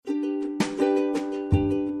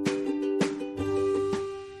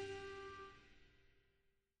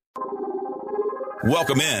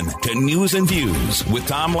Welcome in to News and Views with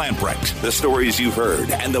Tom Lamprecht. The stories you've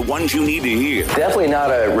heard and the ones you need to hear. Definitely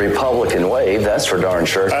not a Republican wave, that's for darn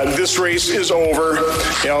sure. This race is over.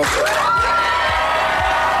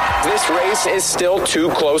 This race is still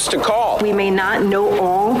too close to call. We may not know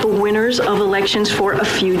all the winners of elections for a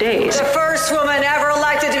few days. The first woman ever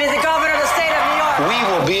elected to be the governor of the state of New York. We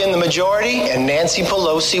will be in the majority, and Nancy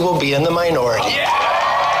Pelosi will be in the minority.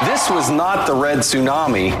 Yeah. This was not the red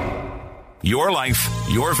tsunami. Your life,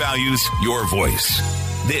 your values, your voice.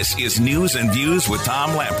 This is News and Views with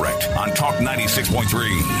Tom Lamprecht on Talk 96.3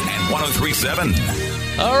 and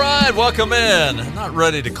 103.7. All right, welcome in. Not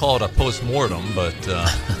ready to call it a post-mortem, but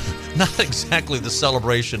not exactly the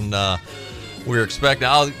celebration we were expecting.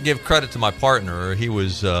 I'll give credit to my partner. He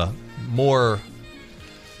was more,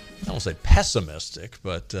 I don't say pessimistic,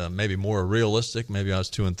 but maybe more realistic. Maybe I was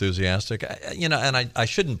too enthusiastic. I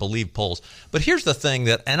shouldn't believe polls. But here's the thing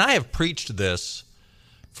and I have preached this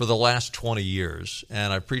for the last 20 years,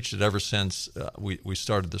 and I've preached it ever since we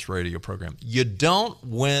started this radio program. You don't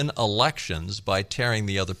win elections by tearing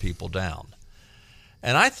the other people down.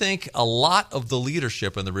 And I think a lot of the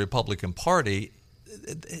leadership in the Republican Party,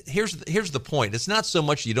 here's the point. It's not so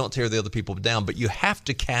much you don't tear the other people down, but you have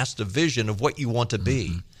to cast a vision of what you want to be.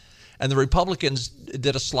 Mm-hmm. And the Republicans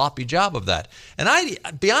did a sloppy job of that. And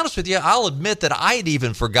I'll be honest with you, I'll admit that I had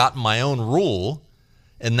even forgotten my own rule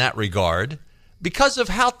in that regard because of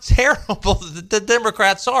how terrible the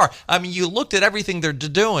Democrats are. I mean, you looked at everything they're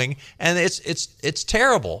doing, and it's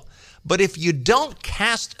terrible. But if you don't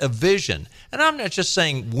cast a vision, and I'm not just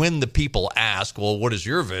saying when the people ask, well, what is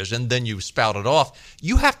your vision? Then you spout it off.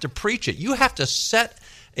 You have to preach it. You have to set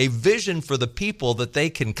a vision for the people that they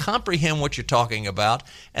can comprehend what you're talking about.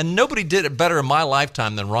 And nobody did it better in my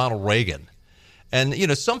lifetime than Ronald Reagan. And,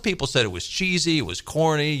 some people said it was cheesy, it was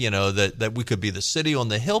corny, that we could be the city on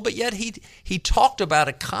the hill. But yet he talked about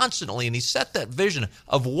it constantly, and he set that vision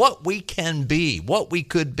of what we can be, what we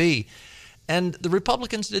could be. And the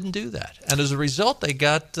Republicans didn't do that. And as a result, they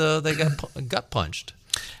got punched.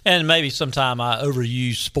 And maybe sometime I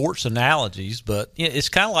overuse sports analogies, but it's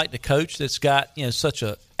kind of like the coach that's got such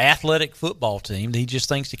a athletic football team that he just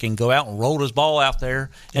thinks he can go out and roll his ball out there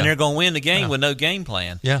and they're going to win the game with no game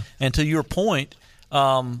plan. Yeah. And to your point,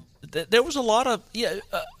 there was a lot of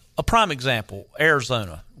a prime example,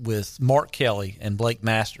 Arizona with Mark Kelly and Blake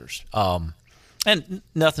Masters. And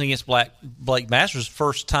nothing against Blake Masters,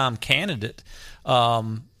 first-time candidate.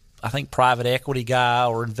 I think private equity guy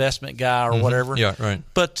or investment guy or whatever. Yeah, right.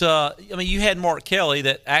 But, you had Mark Kelly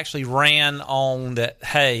that actually ran on that,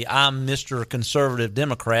 hey, I'm Mr. Conservative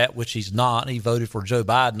Democrat, which he's not. He voted for Joe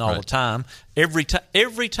Biden all the time. Every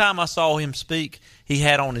time I saw him speak, he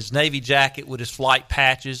had on his Navy jacket with his flight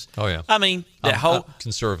patches. Oh, yeah. I mean, that whole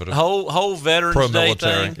conservative, whole Veterans Day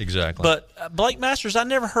thing. Exactly. But Blake Masters, I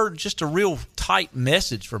never heard just a real tight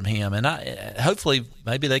message from him, and hopefully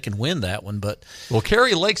maybe they can win that one. But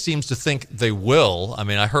Carrie Lake seems to think they will. I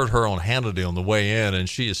mean, I heard her on Hannity on the way in, and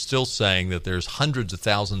she is still saying that there's hundreds of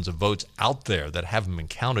thousands of votes out there that haven't been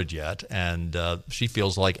counted yet, and she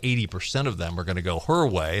feels like 80% of them are going to go her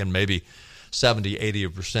way, and maybe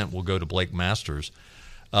 70-80% will go to Blake Masters.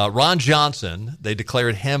 Ron Johnson, they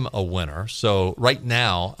declared him a winner. So right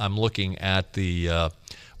now I'm looking at the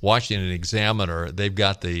Washington Examiner. They've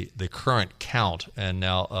got the current count, and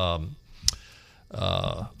now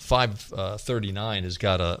 539 has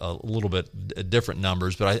got a little bit different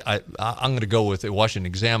numbers, but I'm going to go with the Washington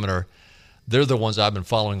Examiner. They're the ones I've been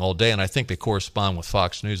following all day, and I think they correspond with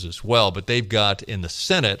Fox News as well. But they've got in the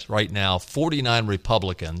Senate right now 49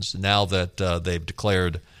 Republicans now that they've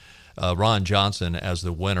declared Ron Johnson as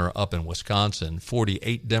the winner up in Wisconsin,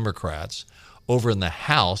 48 Democrats. Over in the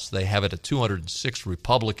House, they have it at 206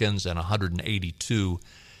 Republicans and 182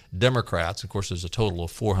 Democrats. Of course, there's a total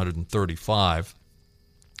of 435.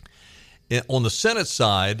 On the Senate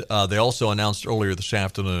side, they also announced earlier this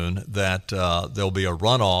afternoon that there'll be a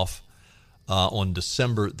runoff on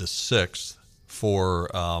December the 6th for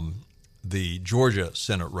the Georgia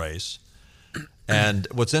Senate race. And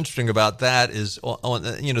what's interesting about that is,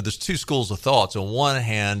 there's two schools of thoughts. On one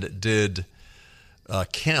hand, did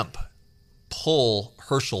Kemp pull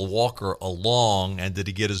Herschel Walker along, and did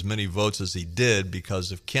he get as many votes as he did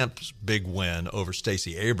because of Kemp's big win over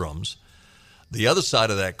Stacey Abrams? The other side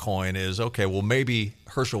of that coin is, okay, well, maybe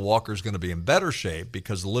Herschel Walker is going to be in better shape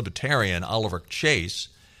because the Libertarian, Oliver Chase,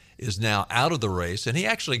 is now out of the race, and he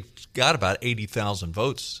actually got about 80,000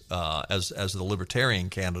 votes as the Libertarian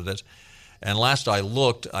candidate. And last I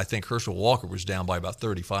looked, I think Herschel Walker was down by about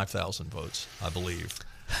 35,000 votes, I believe.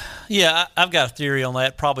 Yeah, I've got a theory on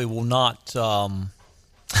that. Probably will not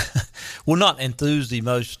enthuse the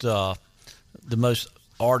most the most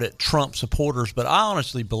ardent Trump supporters, but I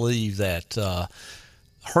honestly believe that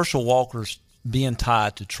Herschel Walker's being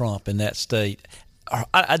tied to Trump in that state.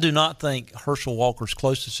 I do not think Herschel Walker's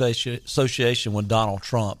close association with Donald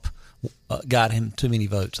Trump got him too many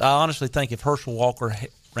votes. I honestly think if Herschel Walker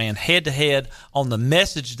ran head-to-head on the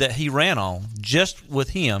message that he ran on, just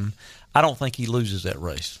with him, I don't think he loses that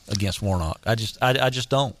race against Warnock. I just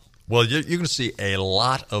don't. Well, you're going to see a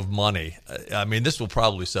lot of money. I mean, this will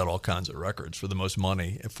probably set all kinds of records for the most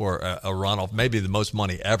money for a runoff, maybe the most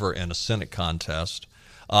money ever in a Senate contest.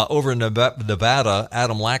 Over in Nevada,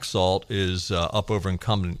 Adam Laxalt is up over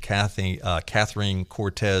incumbent Catherine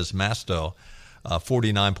Cortez Masto,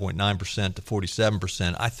 49.9% to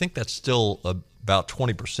 47%. I think that's still about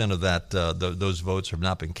 20% of that. Those votes have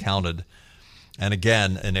not been counted. And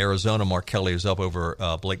again, in Arizona, Mark Kelly is up over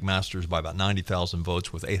Blake Masters by about 90,000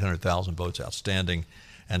 votes with 800,000 votes outstanding.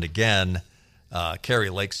 And again, Kari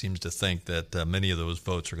Lake seems to think that many of those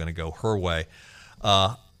votes are going to go her way.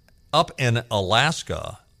 Up in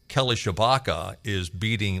Alaska, Kelly Tshibaka is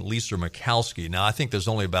beating Lisa Murkowski. Now, I think there's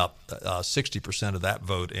only about 60% of that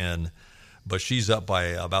vote in, but she's up by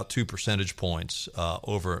about 2 percentage points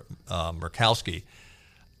over Murkowski.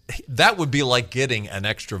 That would be like getting an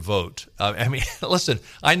extra vote. I mean, listen,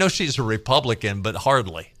 I know she's a Republican, but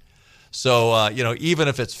hardly. So, even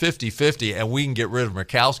if it's 50-50 and we can get rid of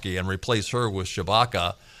Murkowski and replace her with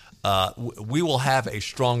Tshibaka, we will have a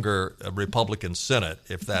stronger Republican Senate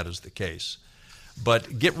if that is the case.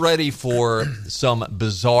 But get ready for some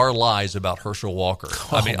bizarre lies about Herschel Walker.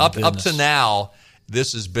 I mean, up to now,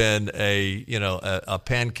 this has been a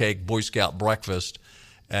pancake Boy Scout breakfast,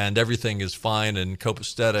 and everything is fine and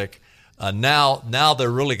copacetic. Now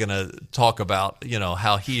they're really going to talk about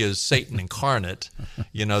how he is Satan incarnate,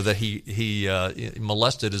 that he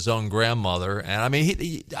molested his own grandmother, and I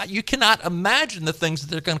mean you cannot imagine the things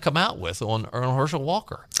that they're going to come out with on Herschel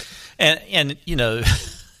Walker, and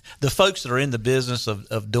the folks that are in the business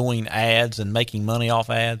of doing ads and making money off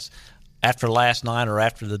ads, after last night or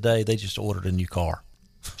after the day, they just ordered a new car.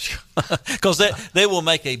 Because they will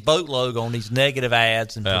make a boatload on these negative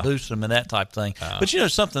ads and produce them and that type of thing. But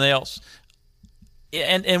something else,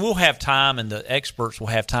 and we'll have time, and the experts will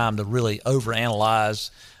have time to really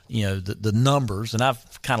overanalyze the numbers, and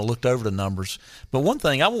I've kind of looked over the numbers. But one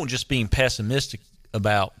thing, I won't just being pessimistic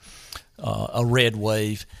about a red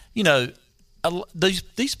wave.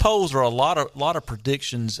 These polls are a lot of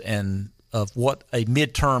predictions and of what a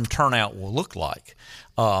midterm turnout will look like.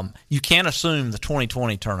 You can't assume the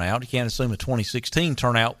 2020 turnout. You can't assume the 2016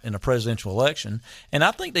 turnout in a presidential election. And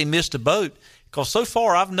I think they missed a boat because so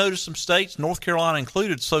far I've noticed some states, North Carolina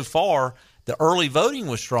included, so far the early voting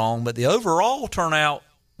was strong, but the overall turnout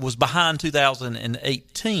was behind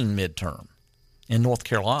 2018 midterm in North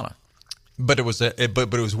Carolina. But it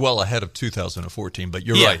was well ahead of 2014. But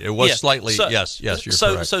you're right; it was slightly. Yes, you're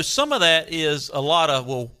correct. So some of that is a lot of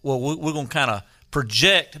we're going to kind of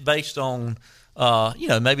project based on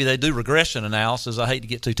maybe they do regression analysis. I hate to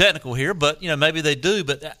get too technical here, but maybe they do.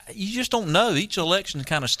 But you just don't know. Each election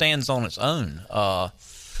kind of stands on its own,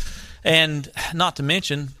 and not to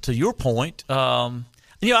mention, to your point, I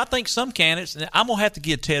think some candidates. I'm gonna have to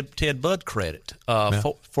give Ted Budd credit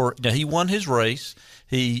for he won his race.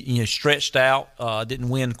 He stretched out, didn't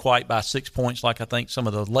win quite by 6 points like I think some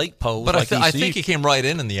of the late polls. But I think he came right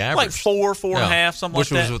in the average. Like 4.5, something like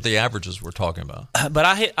that. Which was what the averages we're talking about. But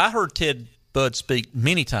I heard Ted Budd speak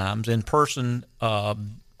many times in person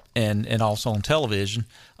and also on television.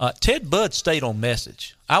 Ted Budd stayed on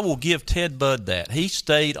message. I will give Ted Budd that. He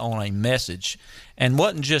stayed on a message and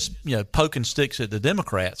wasn't just poking sticks at the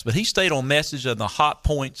Democrats, but he stayed on message on the hot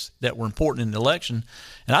points that were important in the election.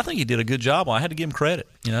 And I think he did a good job. I had to give him credit.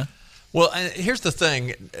 Well, here's the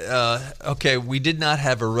thing. Okay, we did not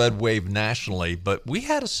have a red wave nationally, but we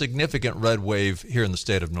had a significant red wave here in the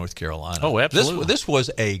state of North Carolina. Oh, absolutely. This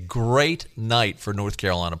was a great night for North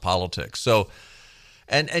Carolina politics. So,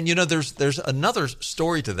 and there's another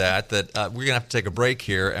story to that we're going to have to take a break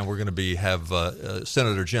here, and we're going to have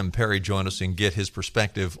Senator Jim Perry join us and get his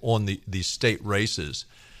perspective on these state races.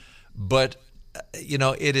 But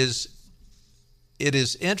it is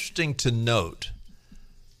interesting to note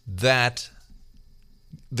that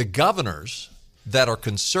the governors that are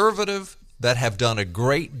conservative, that have done a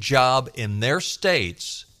great job in their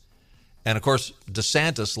states, and of course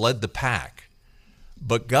DeSantis led the pack,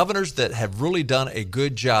 but governors that have really done a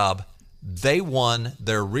good job, they won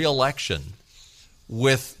their reelection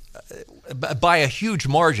by a huge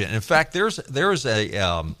margin. In fact, there's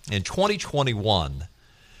in 2021,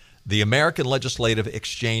 the American Legislative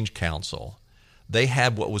Exchange Council, they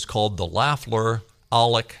had what was called the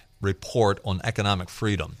Lafleur-Aulick Report on Economic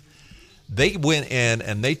Freedom. They went in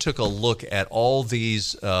and they took a look at all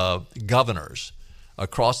these governors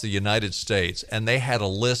across the United States, and they had a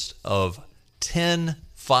list of 10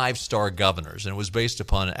 five-star governors, and it was based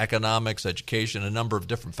upon economics, education, a number of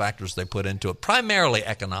different factors they put into it, primarily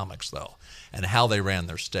economics, though, and how they ran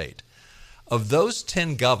their state. Of those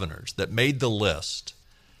 10 governors that made the list,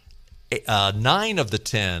 9 of the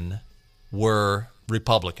 10 were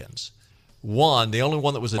Republicans. One, the only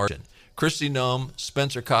one that was a margin. Kristi Noem,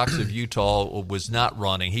 Spencer Cox of Utah was not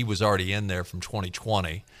running. He was already in there from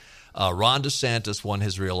 2020. Ron DeSantis won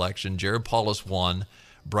his reelection. Jared Polis won.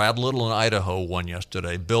 Brad Little in Idaho won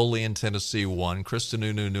yesterday. Bill Lee in Tennessee won. Chris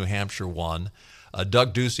Sununu in New Hampshire won.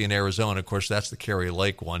 Doug Ducey in Arizona, of course, that's the Kerry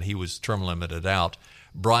Lake one. He was term limited out.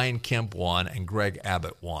 Brian Kemp won, and Greg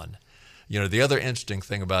Abbott won. You know, the other interesting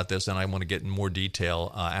thing about this, and I want to get in more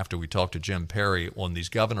detail after we talk to Jim Perry on these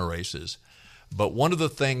governor races, but one of the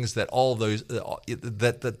things that all those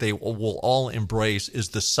that they will all embrace is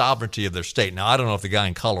the sovereignty of their state. Now, I don't know if the guy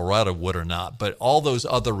in Colorado would or not, but all those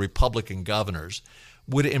other Republican governors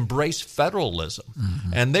would embrace federalism.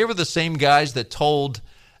 Mm-hmm. And they were the same guys that told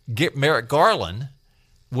Merrick Garland,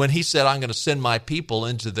 when he said, I'm going to send my people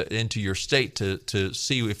into your state to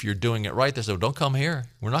see if you're doing it right, they said, don't come here.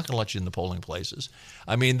 We're not going to let you in the polling places.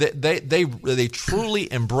 I mean, they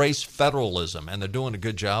truly embrace federalism, and they're doing a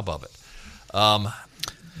good job of it.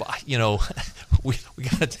 You know, we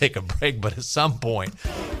got to take a break, but at some point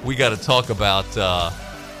we got to talk about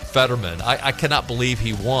Fetterman. I cannot believe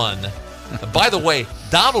he won. By the way,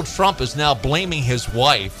 Donald Trump is now blaming his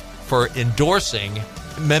wife for endorsing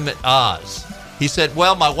Mehmet Oz. He said,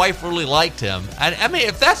 well, my wife really liked him. And I mean,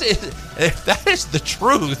 if that is the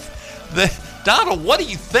truth, then, Donald, what are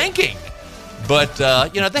you thinking? But,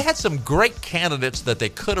 you know, they had some great candidates that they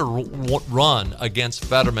could have run against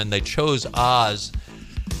Fetterman. They chose Oz.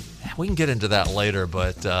 We can get into that later,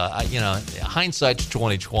 but, you know, hindsight's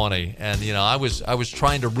 20/20. And, you know, I was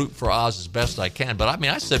trying to root for Oz as best I can. But, I mean,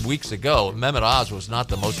 I said weeks ago, Mehmet Oz was not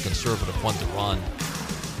the most conservative one to run.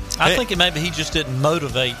 I think maybe he just didn't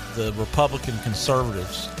motivate the Republican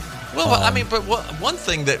conservatives. Well, I mean, but one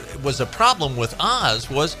thing that was a problem with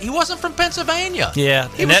Oz was he wasn't from Pennsylvania. Yeah.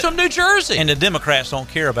 He was from New Jersey. And the Democrats don't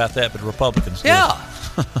care about that, but the Republicans do. Yeah.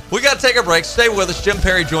 We got to take a break. Stay with us. Jim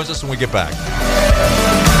Perry joins us when we get back.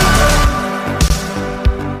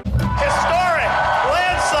 Historic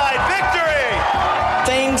landslide victory!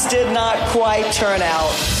 Things did not quite turn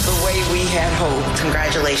out the way we had hoped.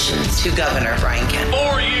 Congratulations to Governor Brian Kemp.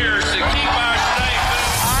 4 years to keep our state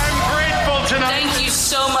moving. I'm grateful tonight. Thank you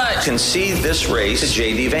so much. Concede this race to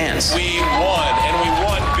J.D. Vance. We won, and we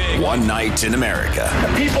won big. One night in America.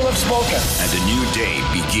 The people have spoken. And a new day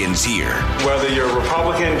begins here. Whether you're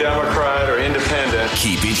Republican, Democrat, or Independent,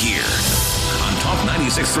 Keep it here on Talk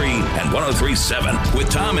 96.3 and 103.7 with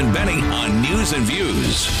Tom and Benny on News and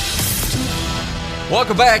Views.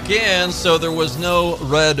 Welcome back in. So there was no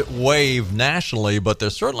red wave nationally, but there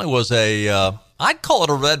certainly was I'd call it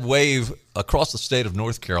a red wave across the state of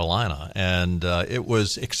North Carolina, and it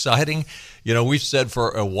was exciting. You know, we've said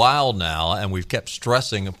for a while now, and we've kept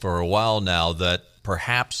stressing for a while now, that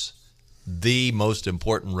perhaps the most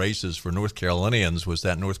important races for North Carolinians was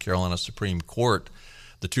that North Carolina Supreme Court,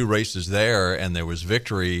 the two races there, and there was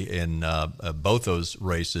victory in both those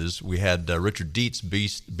races. We had Richard Dietz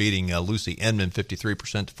beating Lucy Inman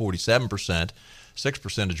 53% to 47%, 6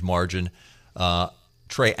 percentage margin.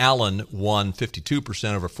 Trey Allen won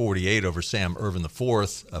 52% over 48 over Sam Ervin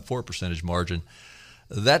IV, a 4 percentage margin.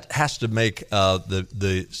 That has to make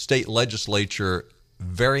the state legislature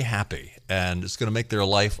very happy, and it's going to make their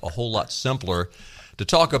life a whole lot simpler. To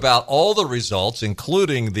talk about all the results,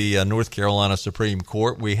 including the North Carolina Supreme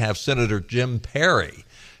Court, we have Senator Jim Perry,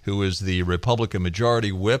 who is the Republican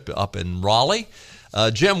Majority Whip up in Raleigh.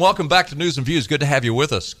 Jim, welcome back to News and Views. Good to have you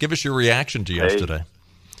with us. Give us your reaction to yesterday.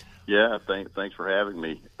 Yeah, thanks for having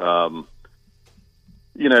me.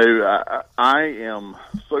 You know, I am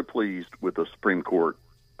so pleased with the Supreme Court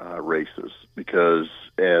races because,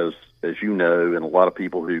 as you know, and a lot of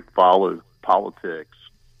people who follow politics,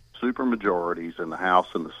 supermajorities in the House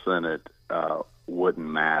and the Senate wouldn't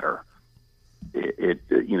matter.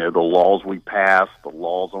 You know, the laws we pass, the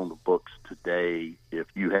laws on the books today, if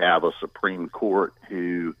you have a Supreme Court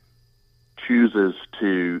who chooses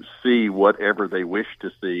to see whatever they wish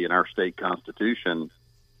to see in our state constitution,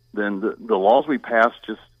 then the laws we pass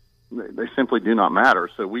they simply do not matter.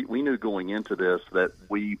 So we knew going into this that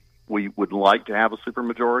we would like to have a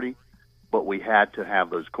supermajority, but we had to have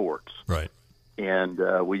those courts. Right. And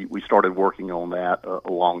we started working on that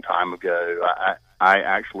a long time ago. I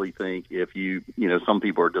actually think if you know, some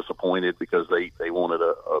people are disappointed because they wanted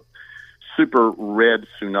a super red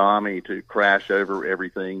tsunami to crash over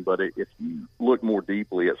everything. But if you look more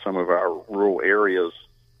deeply at some of our rural areas,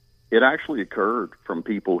 it actually occurred from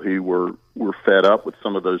people who were fed up with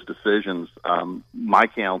some of those decisions. My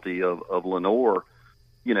county of Lenoir,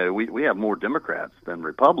 we have more Democrats than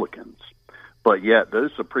Republicans, but yet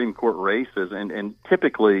those Supreme Court races, and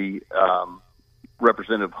typically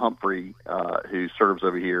Representative Humphrey, who serves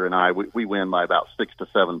over here, and we win by about 6 to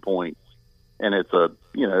 7 points, and it's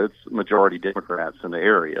majority Democrats in the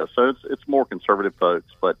area, so it's more conservative folks.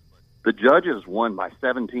 But the judges won by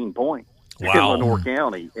 17 points. Wow. In Lenoir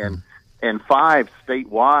County, and 5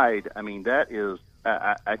 statewide. I mean, that is,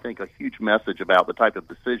 I think, a huge message about the type of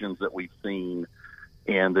decisions that we've seen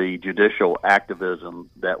and the judicial activism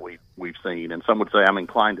that we've seen. And some would say I'm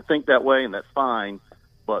inclined to think that way, and that's fine,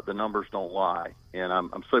 but the numbers don't lie. And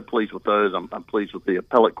I'm so pleased with those. I'm pleased with the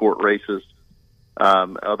appellate court races.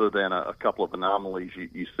 Other than a couple of anomalies,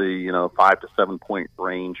 you see, 5 to 7 point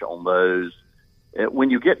range on those. When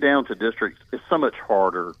you get down to districts, it's so much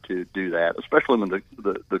harder to do that, especially when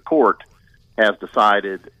the court has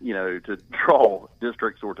decided, to draw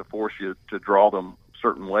districts or to force you to draw them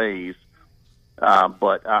certain ways.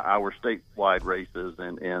 But our statewide races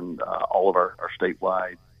and all of our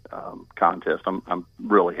statewide contests, I'm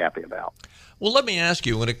really happy about. Well, let me ask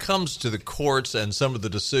you, when it comes to the courts and some of the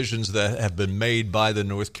decisions that have been made by the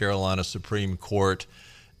North Carolina Supreme Court,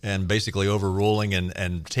 and basically overruling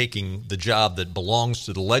and taking the job that belongs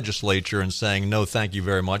to the legislature and saying, no, thank you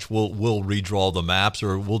very much, we'll redraw the maps,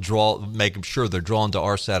 or make sure they're drawn to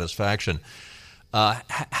our satisfaction.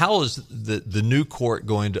 How is the new court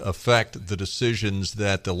going to affect the decisions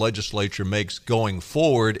that the legislature makes going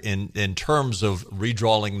forward in terms of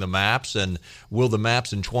redrawing the maps? And will the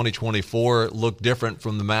maps in 2024 look different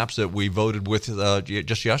from the maps that we voted with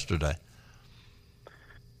just yesterday?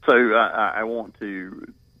 So I want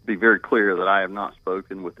to be very clear that I have not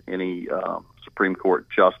spoken with any Supreme Court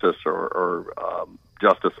justice or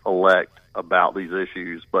justice-elect about these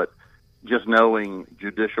issues, but just knowing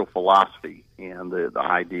judicial philosophy and the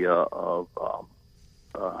idea of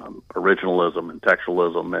originalism and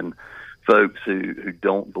textualism, and folks who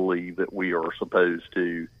don't believe that we are supposed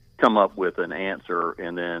to come up with an answer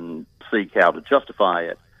and then seek how to justify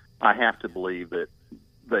it, I have to believe that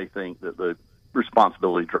they think that the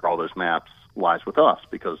responsibility to draw those maps lies with us,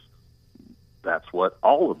 because that's what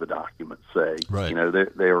all of the documents say. Right.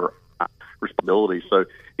 Their responsibility. So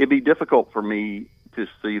it'd be difficult for me to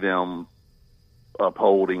see them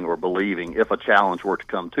upholding or believing if a challenge were to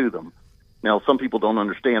come to them. Now, some people don't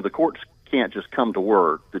understand the courts can't just come to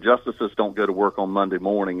work. The justices don't go to work on Monday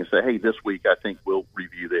morning and say, hey, this week I think we'll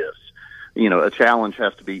review this. A challenge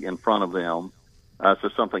has to be in front of them. So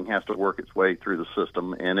something has to work its way through the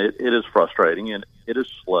system, and it is frustrating and it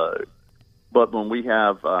is slow. But when we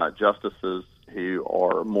have justices who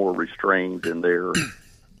are more restrained in their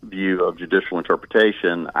view of judicial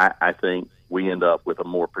interpretation, I think we end up with a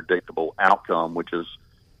more predictable outcome, which is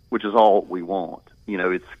all we want.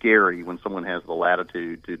 It's scary when someone has the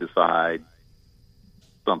latitude to decide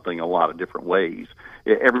something a lot of different ways.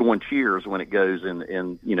 Everyone cheers when it goes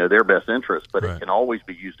in their best interest, but It can always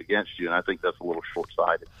be used against you, and I think that's a little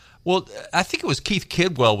short-sighted. Well, I think it was Keith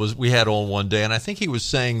Kidwell we had on one day, and I think he was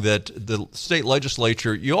saying that the state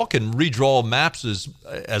legislature, you all can redraw maps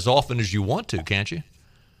as often as you want to, can't you?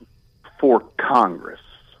 For Congress.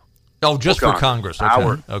 Oh, just for Congress.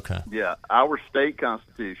 Okay. Yeah, our state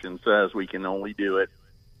constitution says we can only do it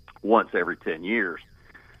once every 10 years.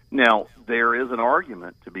 Now, there is an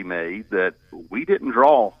argument to be made that we didn't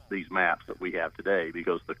draw these maps that we have today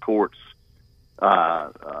because the courts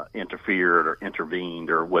interfered or intervened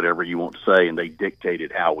or whatever you want to say, and they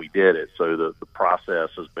dictated how we did it. So the process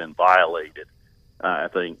has been violated. I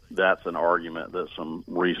think that's an argument that some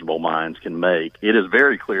reasonable minds can make. It is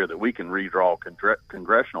very clear that we can redraw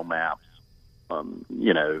congressional maps,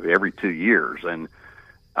 every 2 years. And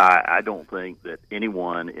I don't think that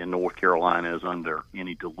anyone in North Carolina is under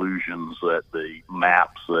any delusions that the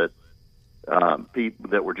maps that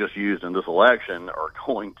that were just used in this election are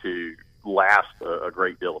going to last a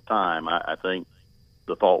great deal of time. I think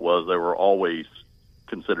the thought was they were always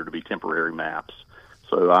considered to be temporary maps.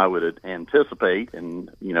 So I would anticipate,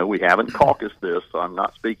 and, we haven't caucused this, so I'm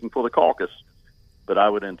not speaking for the caucus, but I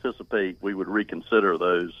would anticipate we would reconsider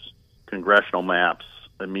those congressional maps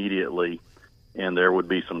immediately, and there would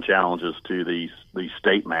be some challenges to these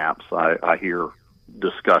state maps. I hear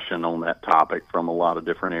discussion on that topic from a lot of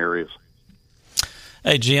different areas.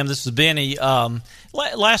 Hey, Jim, this is Benny.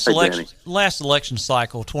 Last election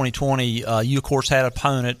cycle, 2020, you, of course, had an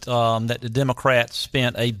opponent that the Democrats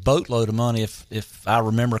spent a boatload of money, if I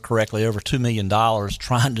remember correctly, over $2 million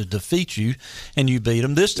trying to defeat you, and you beat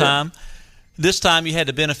them. This time you had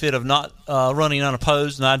the benefit of not running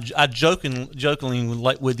unopposed, and I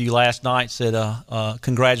jokingly with you last night said,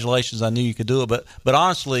 congratulations, I knew you could do it. But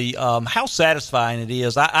honestly, how satisfying it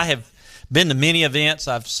is. I have been to many events.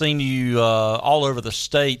 I've seen you all over the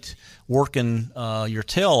state working your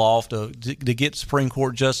tail off to get Supreme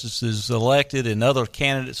Court justices elected and other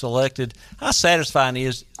candidates elected. How satisfying it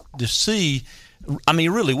is to see. I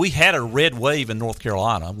mean, really, we had a red wave in North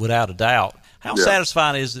Carolina, without a doubt. How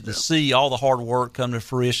satisfying is it to see all the hard work come to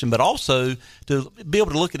fruition, but also to be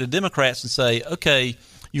able to look at the Democrats and say, okay,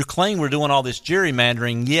 you claim we're doing all this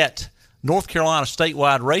gerrymandering, yet North Carolina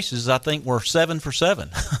statewide races, I think, were 7 for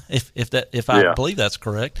 7, if I believe that's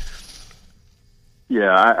correct.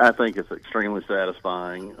 Yeah, I think it's extremely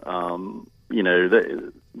satisfying.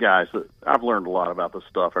 Guys, I've learned a lot about this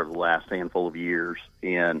stuff over the last handful of years,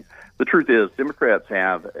 and the truth is Democrats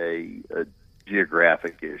have a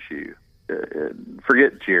geographic issue.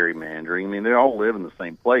 Forget gerrymandering. I mean, they all live in the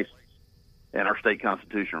same places, and our state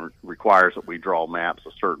constitution requires that we draw maps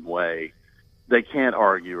a certain way. They can't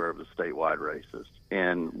argue over the statewide races.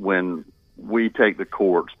 And when we take the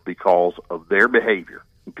courts because of their behavior,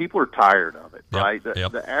 people are tired of it, right?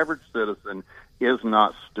 The average citizen is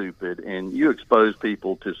not stupid, and you expose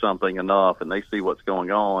people to something enough and they see what's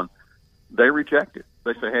going on, they reject it.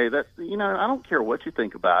 They say, hey, I don't care what you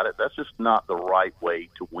think about it. That's just not the right way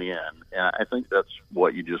to win. And I think that's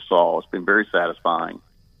what you just saw. It's been very satisfying.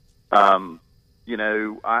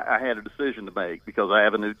 I had a decision to make because I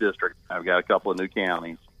have a new district. I've got a couple of new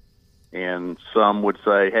counties. And some would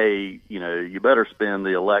say, hey, you better spend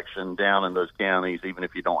the election down in those counties even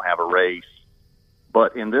if you don't have a race.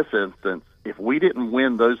 But in this instance, if we didn't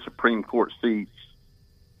win those Supreme Court seats,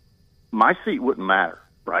 my seat wouldn't matter,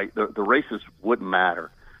 right? The races wouldn't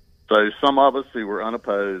matter. So some of us who were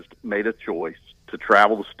unopposed made a choice to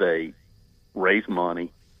travel the state, raise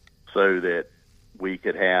money so that we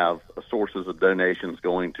could have sources of donations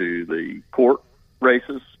going to the court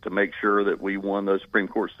races to make sure that we won those Supreme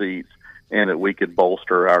Court seats and that we could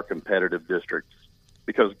bolster our competitive districts.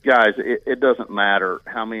 Because, guys, it doesn't matter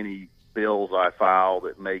how many bills I file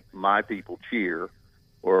that make my people cheer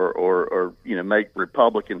or make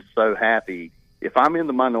Republicans so happy. If I'm in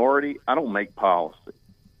the minority, I don't make policy.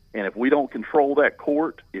 And if we don't control that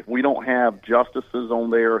court, if we don't have justices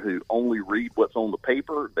on there who only read what's on the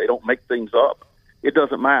paper, they don't make things up, it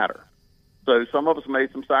doesn't matter. So some of us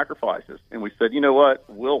made some sacrifices, and we said, you know what,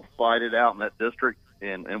 we'll fight it out in that district,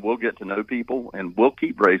 and we'll get to know people, and we'll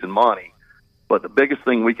keep raising money. But the biggest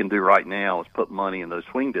thing we can do right now is put money in those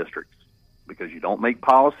swing districts, because you don't make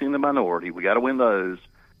policy in the minority. We got to win those,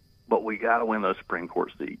 but we got to win those Supreme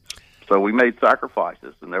Court seats. So we made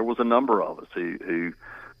sacrifices, and there was a number of us who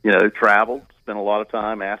traveled, spent a lot of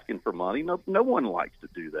time asking for money. No one likes to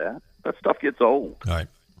do that. That stuff gets old. All right.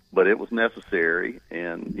 But it was necessary,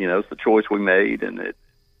 and, it's the choice we made, and it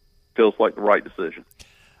feels like the right decision.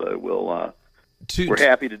 So we're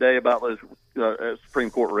happy today about those Supreme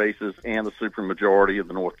Court races and the supermajority of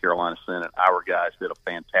the North Carolina Senate. Our guys did a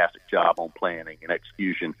fantastic job on planning and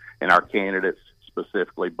execution, and our candidates,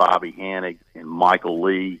 specifically Bobby Hanig and Michael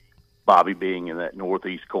Lee, Bobby being in that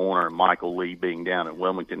northeast corner and Michael Lee being down in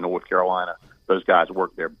Wilmington, North Carolina, those guys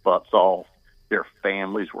worked their butts off. Their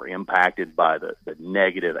families were impacted by the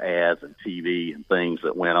negative ads and TV and things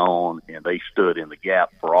that went on, and they stood in the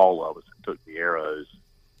gap for all of us and took the arrows.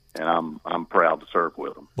 And I'm proud to serve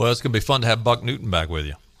with them. Well, it's going to be fun to have Buck Newton back with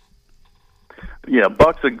you. Yeah,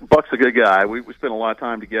 Buck's a good guy. We spent a lot of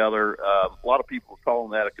time together. A lot of people were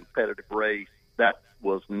calling that a competitive race. That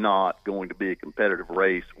was not going to be a competitive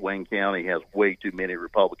race. Wayne County has way too many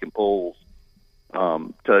Republican polls.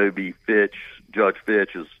 Toby Fitch, Judge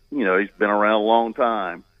Fitch is, he's been around a long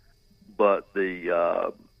time, but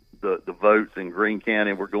the votes in Greene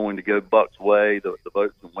County were going to go Buck's way. The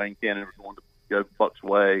votes in Wayne County were going to go Buck's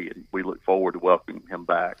way, and we look forward to welcoming him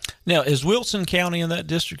back. Now, is Wilson County in that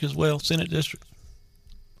district as well, Senate district?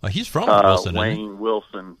 He's from Wilson, Wayne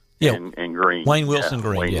Wilson and Greene. Wayne Wilson,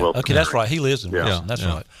 Greene. Wayne yeah. Wilson, okay, that's right. He lives in Wilson. That's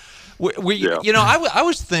right. I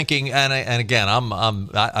was thinking, and again,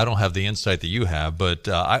 I don't have the insight that you have, but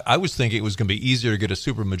I was thinking it was going to be easier to get a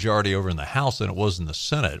supermajority over in the House than it was in the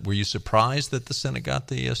Senate. Were you surprised that the Senate got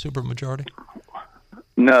the supermajority?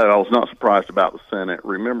 No, I was not surprised about the Senate.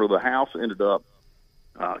 Remember, the House ended up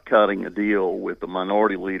cutting a deal with the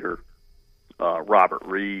minority leader, Robert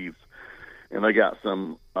Reeves, and they got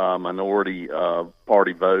some minority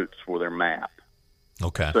party votes for their map.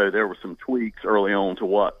 Okay. So there were some tweaks early on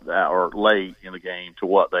or late in the game to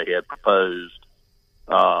what they had proposed.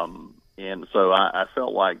 And so I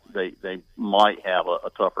felt like they might have a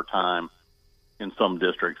tougher time in some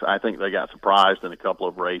districts. I think they got surprised in a couple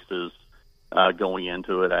of races going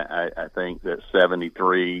into it. I think that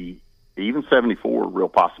 73, even 74, real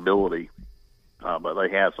possibility, but they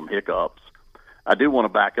had some hiccups. I do want to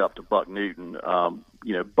back up to Buck Newton.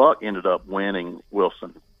 Buck ended up winning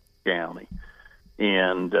Wilson County,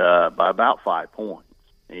 and by about 5 points.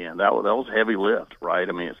 And that was a heavy lift, right?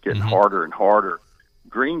 I mean, it's getting harder and harder.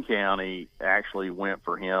 Greene County actually went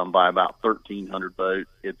for him by about 1,300 votes.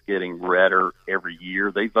 It's getting redder every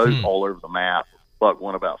year. They vote all over the map. Buck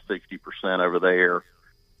won about 60% over there.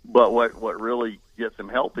 But what really gets him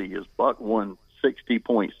healthy is Buck won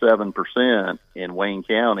 60.7% in Wayne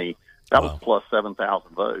County. That was plus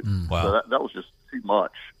 7,000 votes. Wow. So that was just too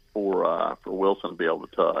much for Wilson to be able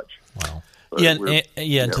to touch. Wow. So and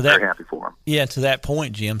to that, very happy for him. Yeah, to that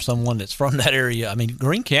point, Jim, someone that's from that area. I mean,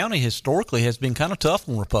 Greene County historically has been kind of tough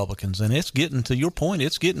on Republicans, and it's getting, to your point,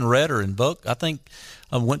 it's getting redder. And Buck, I think,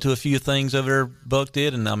 I went to a few things over there. Buck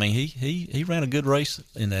did, and I mean, he ran a good race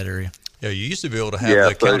in that area. Yeah, you used to be able to have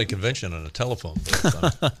the county convention on a telephone.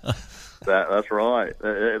 That's right.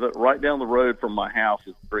 Right down the road from my house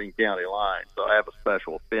is the Greene County line, so I have a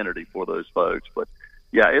special affinity for those folks. But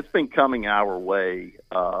yeah, it's been coming our way.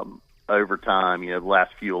 Over time, the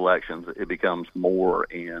last few elections, it becomes more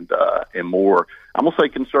and more. I'm going to say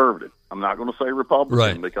conservative. I'm not going to say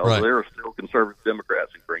Republican because there are still conservative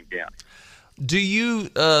Democrats in Greene County. Do you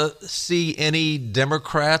see any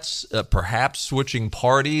Democrats perhaps switching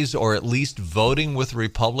parties or at least voting with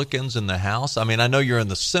Republicans in the House? I mean, I know you're in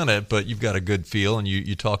the Senate, but you've got a good feel, and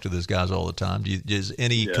you talk to those guys all the time. Is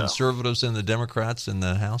any conservatives in the Democrats in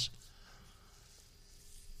the House?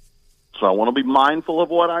 So I want to be mindful of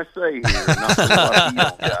what I say here, not to a lot of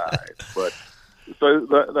guys. But so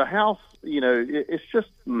the House, it's just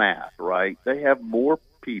math, right? They have more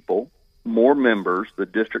people, more members. The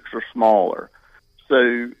districts are smaller.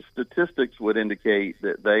 So statistics would indicate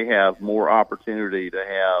that they have more opportunity to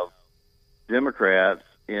have Democrats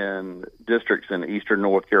in districts in eastern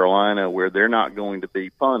North Carolina where they're not going to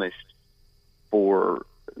be punished for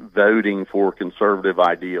voting for conservative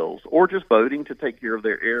ideals or just voting to take care of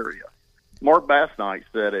their area. Mark Basnight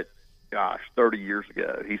said it, 30 years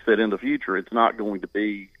ago. He said in the future it's not going to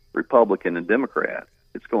be Republican and Democrat.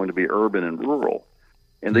 It's going to be urban and rural.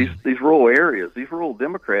 And these rural areas, these rural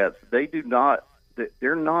Democrats, their picture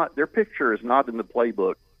is not in the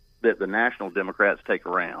playbook that the national Democrats take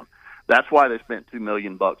around. That's why they spent $2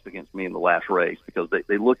 million against me in the last race, because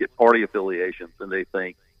they look at party affiliations and they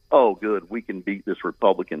think, oh, good, we can beat this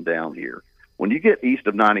Republican down here. When you get east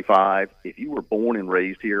of 95, if you were born and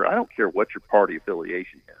raised here, I don't care what your party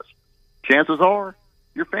affiliation is. Chances are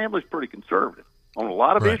your family's pretty conservative on a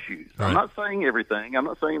lot of issues. Right. I'm not saying everything. I'm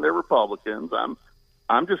not saying they're Republicans. I'm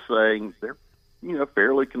just saying they're,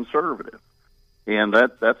 fairly conservative. And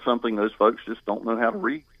that's something those folks just don't know how to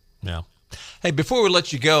read. Yeah. Hey, before we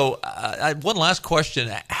let you go, one last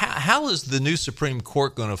question. How is the new Supreme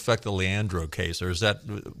Court going to affect the Leandro case, or is that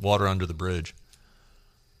water under the bridge?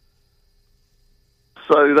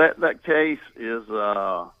 So that case is, it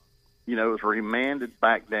was remanded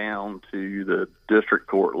back down to the district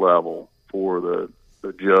court level for the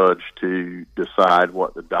judge to decide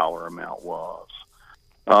what the dollar amount was.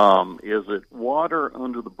 Is it water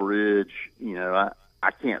under the bridge? I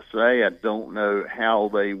can't say. I don't know how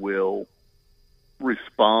they will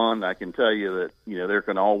respond. I can tell you that, there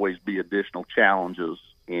can always be additional challenges,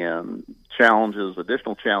 and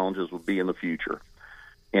additional challenges would be in the future.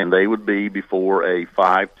 And they would be before a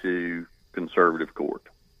 5-2 conservative court.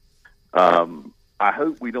 I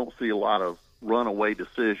hope we don't see a lot of runaway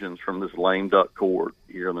decisions from this lame duck court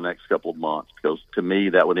here in the next couple of months, because to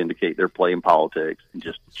me that would indicate they're playing politics and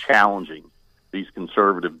just challenging these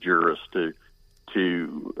conservative jurists to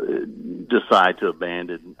decide to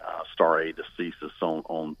abandon stare decisis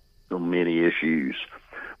on many issues.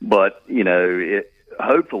 But,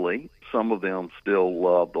 hopefully some of them still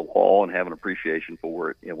love the law and have an appreciation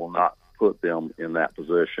for it and will not put them in that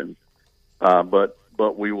position. But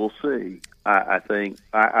we will see.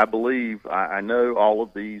 I believe, I know all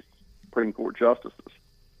of these Supreme Court justices,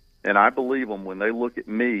 and I believe them when they look at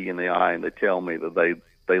me in the eye and they tell me that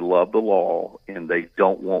they love the law and they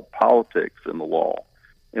don't want politics in the law.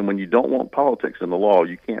 And when you don't want politics in the law,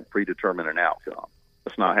 you can't predetermine an outcome.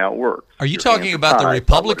 That's not how it works. Are you talking about the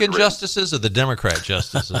Republican justices or the Democrat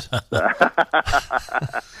justices?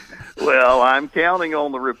 Well, I'm counting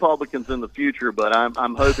on the Republicans in the future, but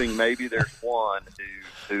I'm hoping maybe there's one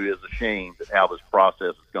who is ashamed at how this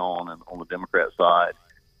process has gone on the Democrat side,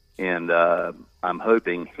 and I'm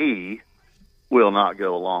hoping he will not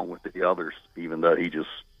go along with the others, even though he just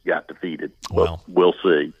got defeated. Well, we'll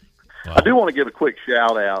see. Wow. I do want to give a quick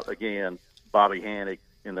shout out again, Bobby Hannick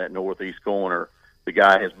in that northeast corner. The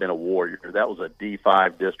guy has been a warrior. That was a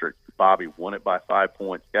D5 district. Bobby won it by 5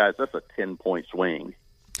 points. Guys, that's a 10-point swing.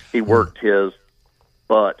 He worked his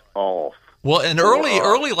butt off. Well, and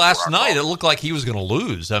early last night, it looked like he was going to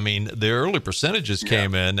lose. I mean, the early percentages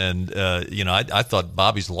came in, and I thought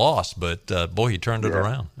Bobby's lost, but boy, he turned it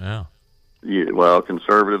around. Yeah. Yeah. Well,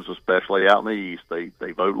 conservatives, especially out in the East,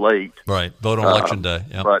 they vote late. Right. Vote on election day.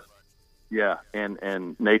 Yeah. But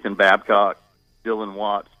and Nathan Babcock, Dylan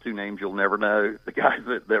Watts, two names you'll never know, the guys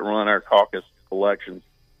that run our caucus elections,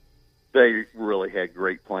 they really had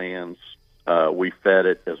great plans. We fed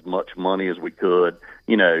it as much money as we could.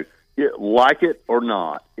 Like it or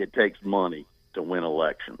not, it takes money to win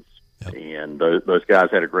elections. Yep. And those guys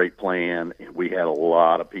had a great plan, and we had a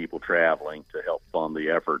lot of people traveling to help fund the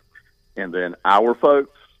effort. And then our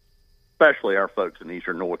folks, especially our folks in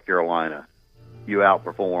Eastern North Carolina, you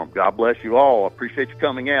outperformed. God bless you all. I appreciate you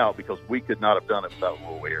coming out, because we could not have done it without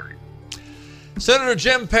rural areas. Senator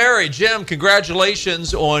Jim Perry. Jim,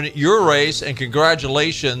 congratulations on your race, and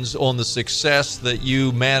congratulations on the success that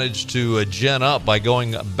you managed to gin up by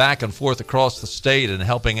going back and forth across the state and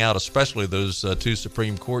helping out especially those two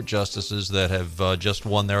Supreme Court justices that have just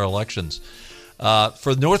won their elections.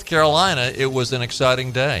 For North Carolina, it was an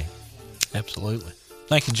exciting day. Absolutely.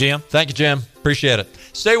 Thank you, Jim. Thank you, Jim. Appreciate it.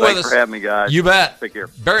 Stay with us. Thanks for having me, guys. You bet. Take care.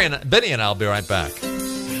 Benny and I'll be right back.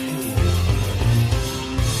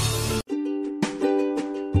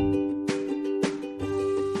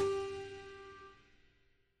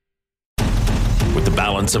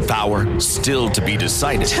 Balance of power still to be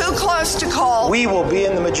decided. Too close to call. We will be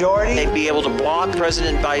in the majority. They'd be able to block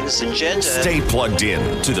President Biden's agenda. Stay plugged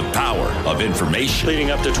in to the power of information. Leading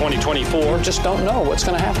up to 2024, Just don't know what's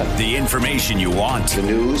going to happen. The information you want, The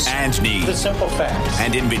news and need. The simple facts.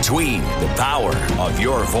 And in between, the power of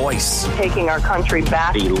your voice. Taking our country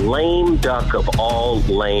back. the lame duck of all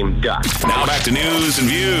lame ducks. Now back to News and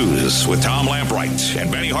Views with Tom Lambright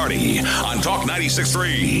and Benny Hardy on Talk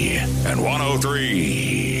 96.3 and 103.7.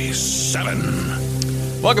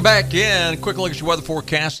 Welcome back in. Quick look at your weather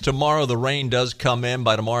forecast. Tomorrow, the rain does come in.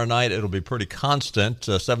 By tomorrow night, it'll be pretty constant.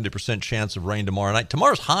 70% chance of rain tomorrow night.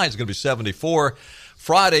 Tomorrow's high is going to be 74.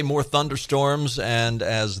 Friday, more thunderstorms. And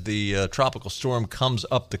as the tropical storm comes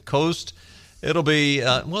up the coast, it'll be,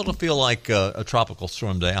 it'll feel like a tropical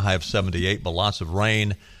storm day. A high of 78, but lots of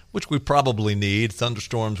rain, which we probably need.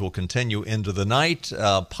 Thunderstorms will continue into the night.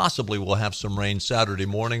 Possibly we'll have some rain Saturday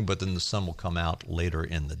morning, but then the sun will come out later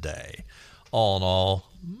in the day. All in all,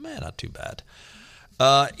 not too bad.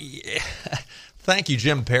 Thank you,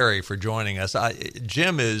 Jim Perry, for joining us.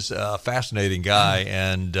 Jim is a fascinating guy,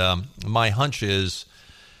 and my hunch is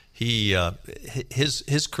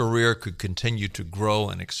his career could continue to grow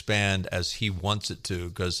and expand as he wants it to,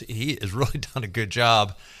 because he has really done a good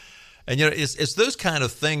job. And, it's those kind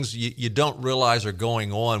of things you don't realize are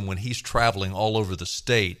going on when he's traveling all over the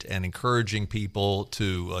state and encouraging people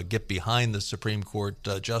to get behind the Supreme Court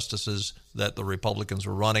justices that the Republicans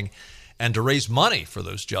are running and to raise money for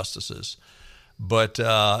those justices. But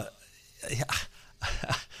I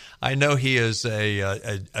know he is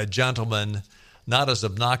a gentleman, not as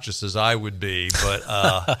obnoxious as I would be,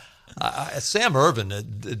 but Sam Ervin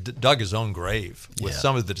dug his own grave with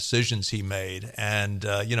some of the decisions he made. And,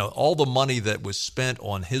 all the money that was spent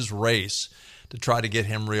on his race to try to get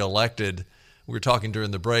him reelected, we were talking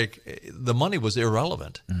during the break, the money was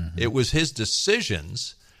irrelevant. Mm-hmm. It was his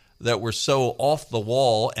decisions that were so off the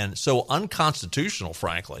wall and so unconstitutional,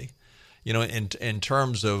 frankly, in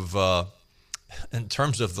terms of the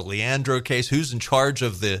Leandro case, who's in charge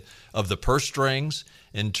of the purse strings,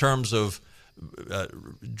 in terms of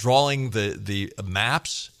drawing the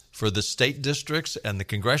maps for the state districts and the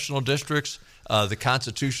congressional districts. The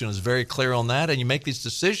Constitution is very clear on that, and you make these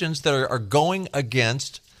decisions that are going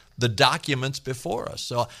against the documents before us.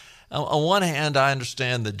 So on one hand, I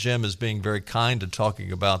understand that Jim is being very kind and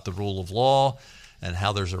talking about the rule of law and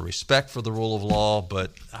how there's a respect for the rule of law,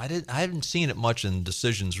 but I haven't seen it much in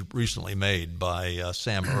decisions recently made by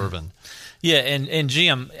Sam Ervin. Yeah, and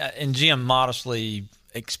Jim modestly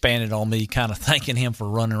expanded on me kind of thanking him for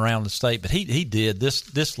running around the state, but he did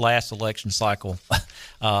this last election cycle.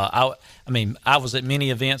 I was at many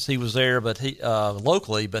events. He was there, but he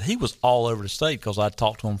locally, but he was all over the state because I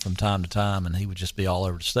talked to him from time to time, and he would just be all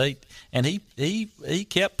over the state. And he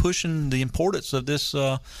kept pushing the importance of this,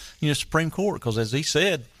 Supreme Court because, as he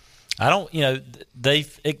said,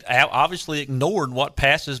 they've obviously ignored what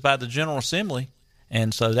passes by the General Assembly,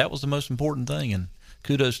 and so that was the most important thing. And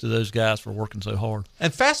kudos to those guys for working so hard.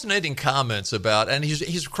 And fascinating comments about, and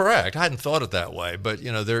he's correct. I hadn't thought it that way, but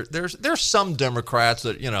there's some Democrats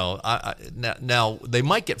that now they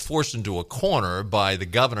might get forced into a corner by the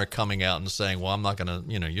governor coming out and saying, "Well, I'm not going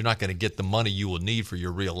to, you're not going to get the money you will need for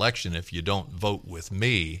your reelection if you don't vote with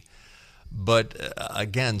me." But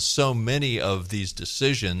again, so many of these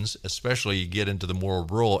decisions, especially you get into the more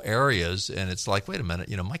rural areas, and it's like, wait a minute,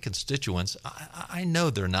 my constituents, I know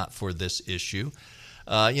they're not for this issue.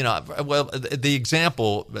 The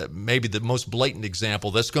example, maybe the most blatant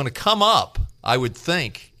example that's going to come up, I would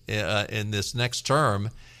think, in this next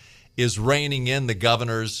term, is reining in the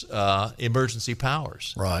governor's emergency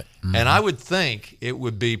powers. Right. Mm-hmm. And I would think it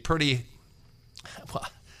would be pretty. Well,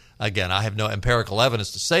 again, I have no empirical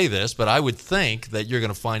evidence to say this, but I would think that you're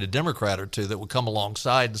going to find a Democrat or two that would come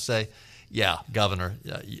alongside and say, "Yeah, Governor,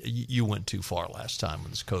 you went too far last time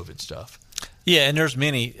with this COVID stuff." Yeah, and there's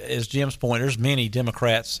many, as Jim's point, there's many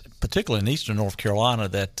Democrats, particularly in eastern North Carolina,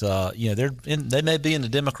 that they may be in the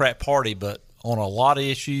Democrat Party, but on a lot of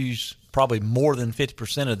issues, probably more than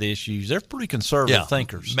 50% of the issues, they're pretty conservative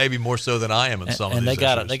thinkers. Maybe more so than I am in some of these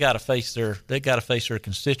issues. And they got to face their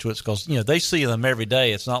constituents because they see them every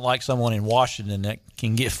day. It's not like someone in Washington that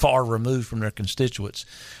can get far removed from their constituents.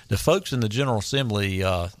 The folks in the General Assembly,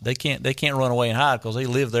 they can't run away and hide because they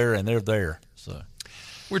live there and they're there. So.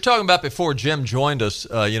 We were talking about before Jim joined us,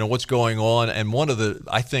 what's going on, and one of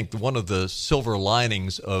the silver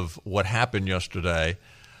linings of what happened yesterday,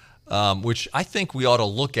 which I think we ought to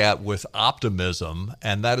look at with optimism,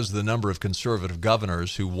 and that is the number of conservative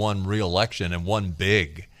governors who won re-election and won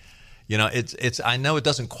big. I know it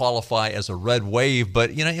doesn't qualify as a red wave,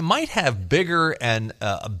 but it might have bigger and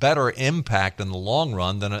a better impact in the long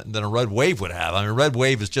run than a red wave would have. I mean, a red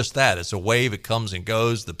wave is just that. It's a wave. It comes and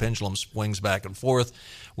goes. The pendulum swings back and forth.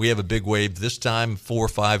 We have a big wave this time, 4 or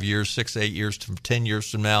 5 years, 6, 8 years, 10 years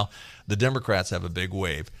from now. The Democrats have a big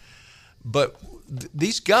wave. But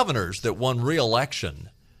these governors that won re-election,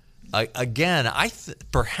 again,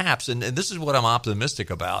 perhaps, and this is what I'm optimistic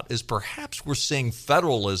about, is perhaps we're seeing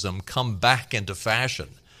federalism come back into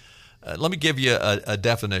fashion. Let me give you a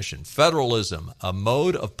definition. Federalism, a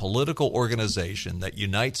mode of political organization that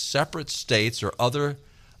unites separate states or other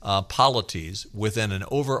polities within an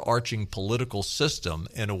overarching political system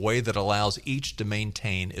in a way that allows each to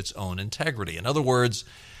maintain its own integrity. In other words,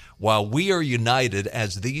 while we are united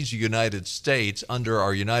as these United States under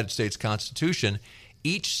our United States Constitution,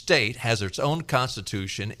 each state has its own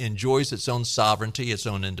constitution, enjoys its own sovereignty, its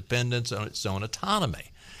own independence, its own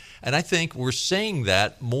autonomy. And I think we're seeing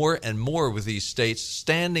that more and more with these states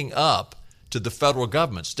standing up to the federal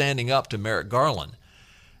government, standing up to Merrick Garland.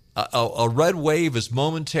 A red wave is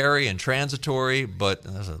momentary and transitory, but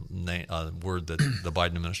that's a word that the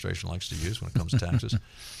Biden administration likes to use when it comes to taxes.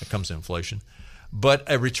 It comes to inflation. But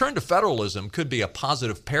a return to federalism could be a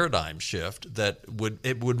positive paradigm shift that would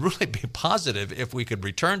really be positive if we could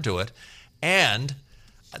return to it. And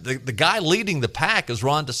the guy leading the pack is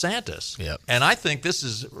Ron DeSantis. Yep. And I think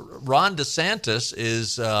Ron DeSantis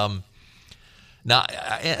is now,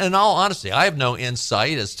 in all honesty, I have no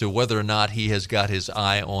insight as to whether or not he has got his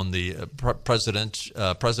eye on the presidency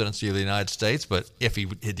of the United States. But if he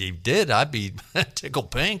did, I'd be tickled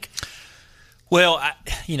pink. Well,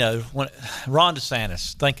 when Ron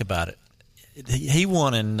DeSantis, think about it. He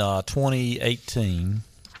won in 2018.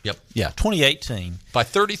 Yep. Yeah, 2018. By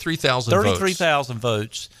 33,000 votes. 33,000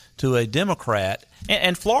 votes to a Democrat.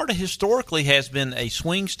 And Florida historically has been a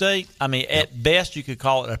swing state. I mean, at best, you could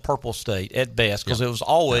call it a purple state, at best, because it was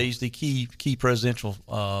always the key presidential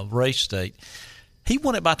race state. He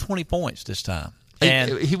won it by 20 points this time.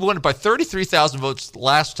 And he won it by 33,000 votes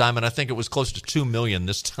last time, and I think it was close to 2 million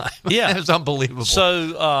this time. Yeah. It was unbelievable.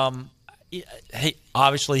 So,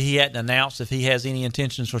 obviously, he hadn't announced if he has any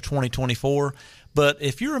intentions for 2024. But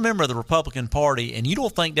if you're a member of the Republican Party and you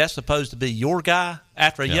don't think that's supposed to be your guy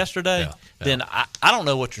after yesterday, then I don't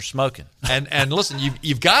know what you're smoking. And listen,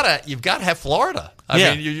 you've got to have Florida.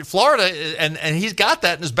 I mean, Florida, and he's got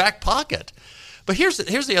that in his back pocket. But here's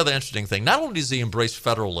the other interesting thing. Not only does he embrace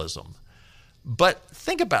federalism, but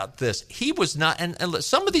think about this. He was not, and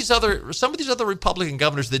some of these other Republican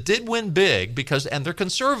governors that did win big and they're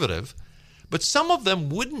conservative, but some of them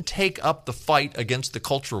wouldn't take up the fight against the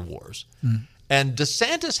culture wars. And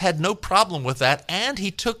DeSantis had no problem with that, and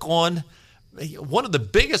he took on one of the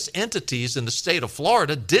biggest entities in the state of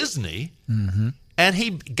Florida, Disney, and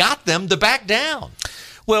he got them to back down.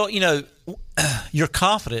 Well, you're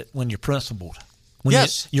confident when you're principled.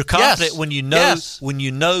 Yes. You're confident when you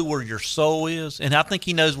know where your soul is, and I think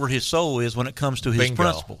he knows where his soul is when it comes to his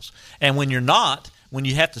principles. And when you're not, when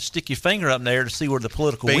you have to stick your finger up there to see where the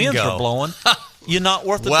political winds are blowing, you're not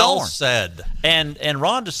worth a darn. Well said. And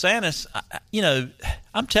Ron DeSantis,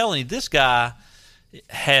 I'm telling you, this guy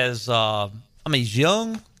has, he's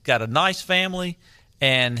young, got a nice family,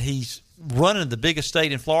 and he's running the biggest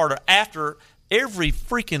state in Florida after every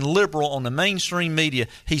freaking liberal on the mainstream media.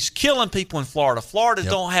 He's killing people in Florida. Florida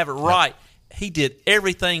don't have it right. He did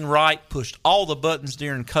everything right, pushed all the buttons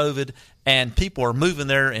during COVID, and people are moving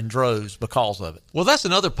there in droves because of it. Well, that's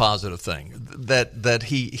another positive thing, that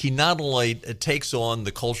he not only takes on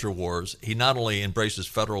the culture wars, he not only embraces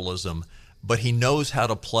federalism, but he knows how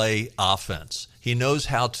to play offense. He knows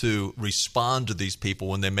how to respond to these people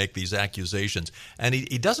when they make these accusations. And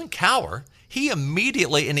he doesn't cower. He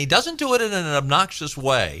immediately, and he doesn't do it in an obnoxious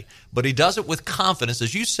way, but he does it with confidence.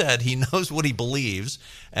 As you said, he knows what he believes,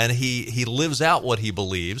 and he lives out what he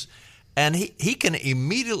believes. And he can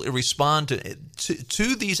immediately respond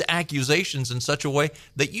to these accusations in such a way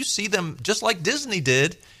that you see them, just like Disney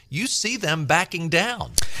did, you see them backing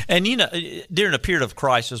down. And, during a period of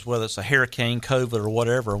crisis, whether it's a hurricane, COVID, or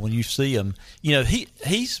whatever, when you see him,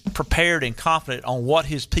 he's prepared and confident on what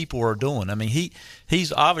his people are doing. I mean,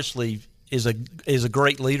 he's obviously is a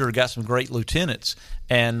great leader, got some great lieutenants.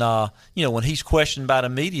 And, when he's questioned by the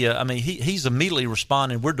media, I mean, he's immediately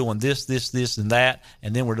responding, we're doing this, and that,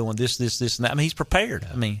 and then we're doing this, and that. I mean, he's prepared.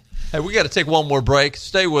 I mean. Hey, we got to take one more break.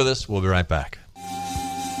 Stay with us. We'll be right back.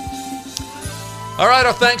 All right,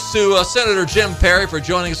 our thanks to Senator Jim Perry for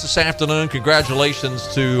joining us this afternoon. Congratulations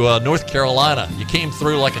to North Carolina. You came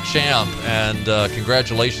through like a champ, and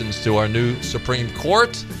congratulations to our new Supreme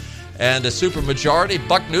Court and a supermajority,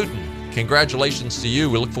 Buck Newton. Congratulations to you.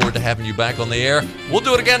 We look forward to having you back on the air. We'll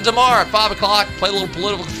do it again tomorrow at 5 o'clock. Play a little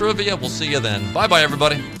political trivia. We'll see you then. Bye-bye,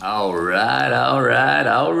 everybody. All right.